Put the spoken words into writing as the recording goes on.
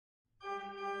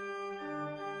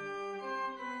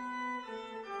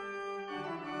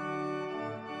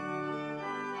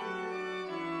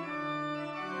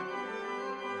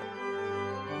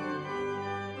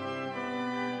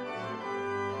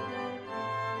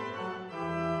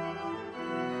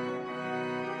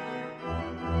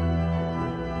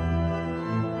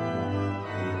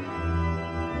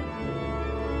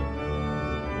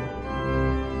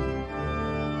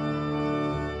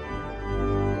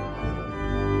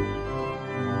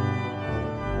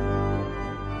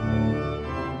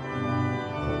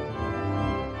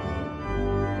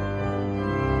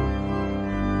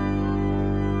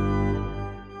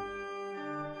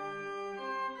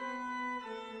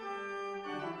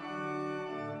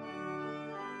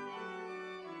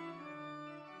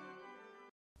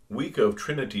Week of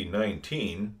Trinity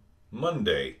 19,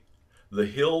 Monday, the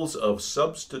hills of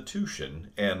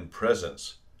substitution and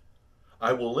presence.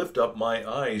 I will lift up my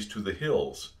eyes to the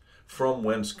hills, from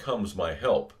whence comes my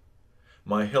help.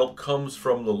 My help comes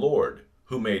from the Lord,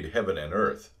 who made heaven and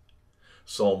earth.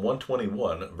 Psalm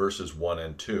 121, verses 1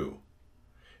 and 2.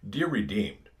 Dear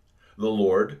redeemed, the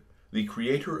Lord, the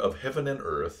creator of heaven and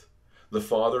earth, the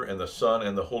Father and the Son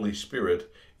and the Holy Spirit,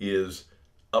 is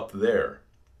up there.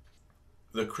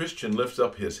 The Christian lifts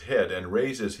up his head and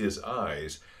raises his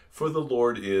eyes, for the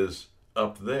Lord is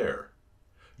up there.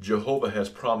 Jehovah has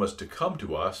promised to come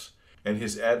to us, and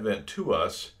his advent to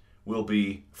us will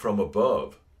be from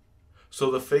above. So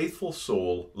the faithful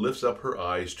soul lifts up her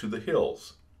eyes to the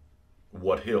hills.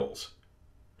 What hills?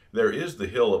 There is the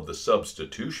hill of the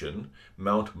Substitution,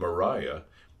 Mount Moriah,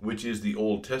 which is the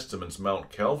Old Testament's Mount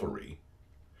Calvary.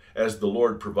 As the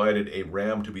Lord provided a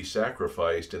ram to be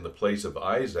sacrificed in the place of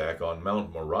Isaac on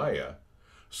Mount Moriah,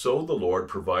 so the Lord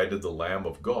provided the Lamb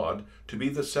of God to be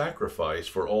the sacrifice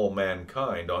for all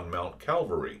mankind on Mount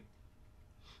Calvary.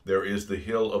 There is the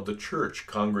hill of the church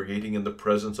congregating in the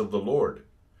presence of the Lord,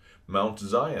 Mount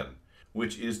Zion,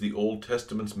 which is the Old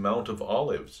Testament's Mount of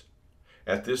Olives.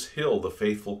 At this hill the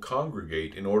faithful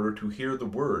congregate in order to hear the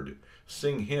word,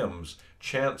 sing hymns,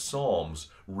 chant psalms,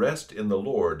 rest in the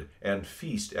Lord, and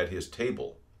feast at his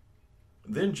table.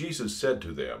 Then Jesus said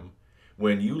to them,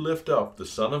 When you lift up the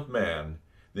Son of Man,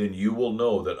 then you will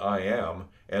know that I am,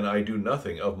 and I do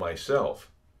nothing of myself.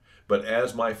 But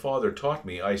as my Father taught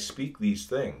me, I speak these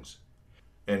things.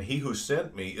 And he who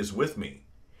sent me is with me.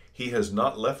 He has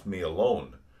not left me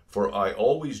alone, for I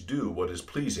always do what is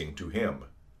pleasing to him.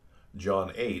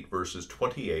 John 8, verses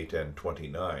 28 and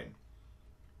 29.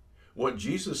 What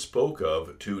Jesus spoke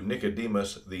of to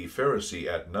Nicodemus the Pharisee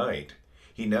at night,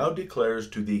 he now declares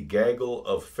to the gaggle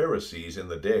of Pharisees in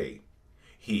the day.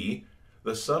 He,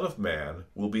 the Son of Man,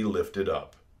 will be lifted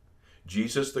up.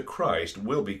 Jesus the Christ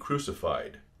will be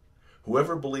crucified.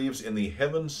 Whoever believes in the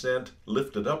heaven-sent,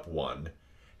 lifted-up one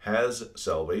has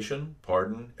salvation,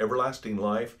 pardon, everlasting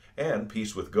life, and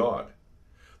peace with God.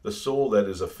 The soul that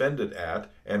is offended at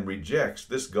and rejects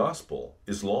this gospel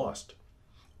is lost.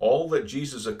 All that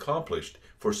Jesus accomplished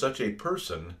for such a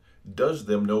person does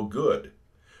them no good.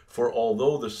 For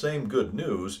although the same good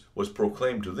news was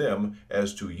proclaimed to them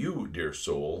as to you, dear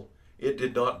soul, it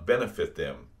did not benefit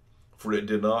them, for it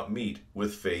did not meet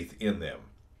with faith in them.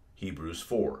 Hebrews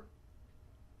 4.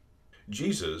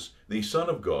 Jesus, the Son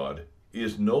of God,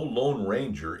 is no lone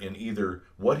ranger in either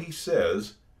what he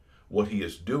says, what he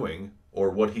is doing,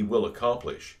 or what he will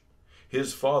accomplish.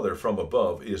 His Father from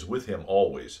above is with him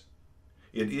always.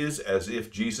 It is as if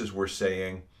Jesus were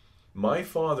saying, My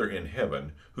Father in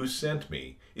heaven, who sent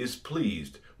me, is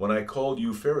pleased when I called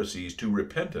you Pharisees to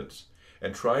repentance,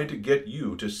 and try to get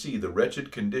you to see the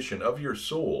wretched condition of your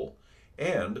soul,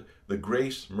 and the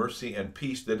grace, mercy, and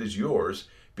peace that is yours,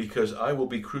 because I will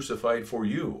be crucified for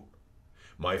you.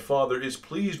 My Father is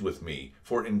pleased with me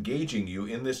for engaging you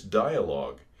in this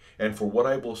dialogue, and for what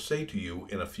I will say to you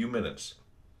in a few minutes.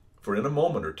 For in a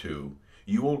moment or two,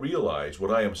 you will realize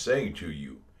what I am saying to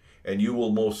you, and you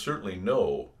will most certainly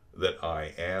know that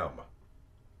I am.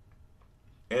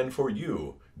 And for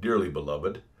you, dearly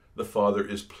beloved, the Father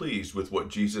is pleased with what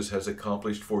Jesus has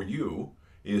accomplished for you,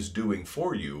 is doing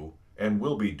for you, and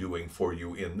will be doing for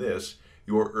you in this,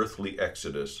 your earthly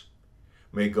exodus.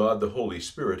 May God the Holy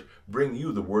Spirit bring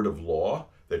you the word of law,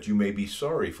 that you may be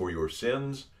sorry for your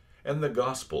sins, and the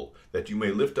gospel, that you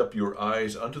may lift up your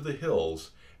eyes unto the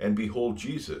hills, and behold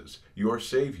Jesus, your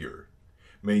Savior.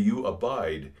 May you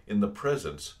abide in the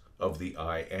presence of the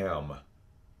I Am.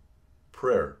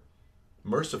 Prayer.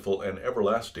 Merciful and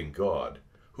everlasting God,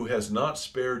 who has not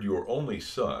spared your only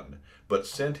Son, but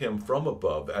sent him from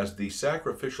above as the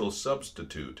sacrificial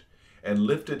substitute, and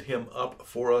lifted him up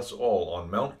for us all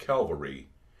on Mount Calvary,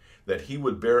 that he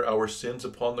would bear our sins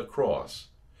upon the cross,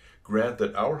 grant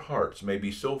that our hearts may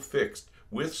be so fixed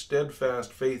with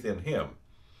steadfast faith in him,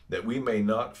 that we may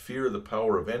not fear the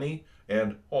power of any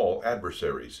and all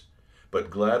adversaries, but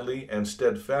gladly and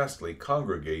steadfastly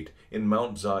congregate in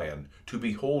Mount Zion to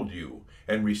behold you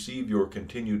and receive your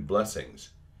continued blessings.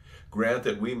 Grant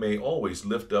that we may always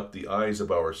lift up the eyes of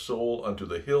our soul unto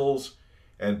the hills,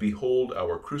 and behold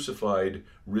our crucified,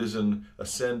 risen,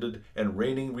 ascended, and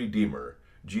reigning Redeemer,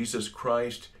 Jesus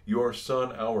Christ, your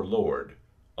Son, our Lord.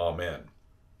 Amen.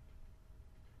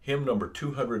 Hymn number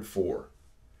 204.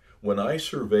 When I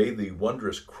survey the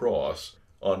wondrous cross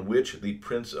on which the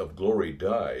Prince of Glory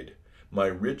died, my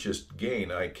richest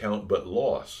gain I count but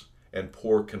loss, and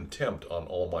pour contempt on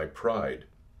all my pride.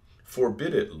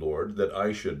 Forbid it, Lord, that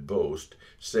I should boast,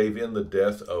 save in the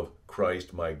death of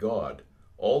Christ my God.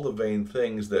 All the vain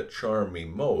things that charm me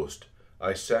most,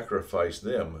 I sacrifice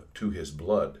them to his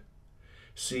blood.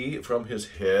 See, from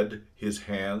his head, his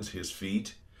hands, his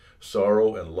feet,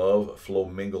 sorrow and love flow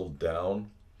mingled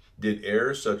down. Did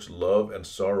e'er such love and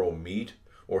sorrow meet,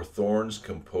 or thorns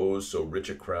compose so rich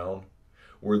a crown?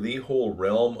 Were the whole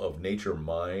realm of nature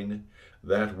mine,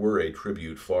 that were a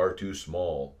tribute far too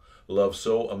small. Love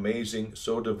so amazing,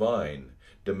 so divine,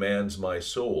 demands my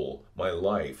soul, my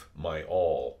life, my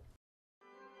all.